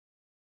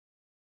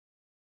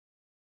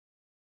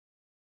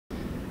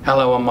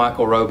Hello, I'm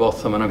Michael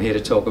Robotham and I'm here to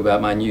talk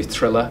about my new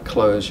thriller,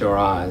 Close Your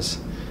Eyes.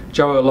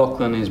 Joe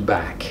O'Loughlin is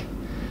back.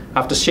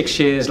 After 6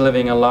 years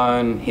living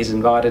alone, he's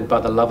invited by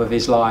the love of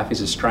his life, his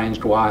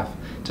estranged wife,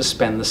 to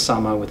spend the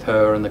summer with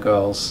her and the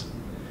girls.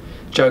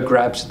 Joe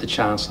grabs at the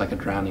chance like a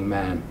drowning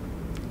man.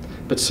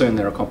 But soon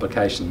there are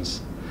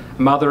complications.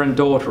 A mother and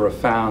daughter are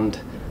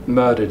found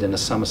murdered in a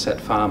Somerset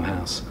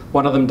farmhouse.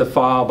 One of them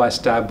defiled by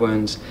stab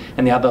wounds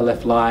and the other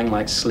left lying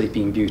like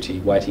Sleeping Beauty,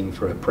 waiting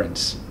for her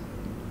prince.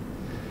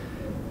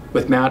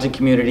 With mounting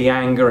community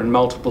anger and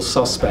multiple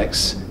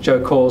suspects,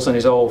 Joe calls on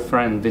his old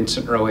friend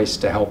Vincent Ruiz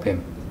to help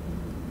him.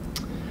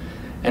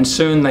 And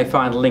soon they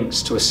find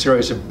links to a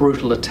series of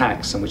brutal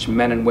attacks in which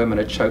men and women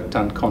are choked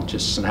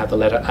unconscious and have the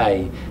letter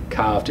A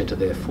carved into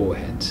their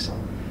foreheads.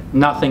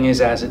 Nothing is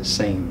as it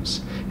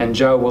seems, and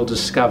Joe will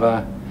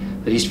discover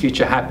that his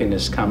future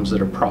happiness comes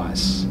at a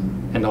price,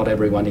 and not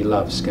everyone he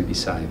loves can be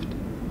saved.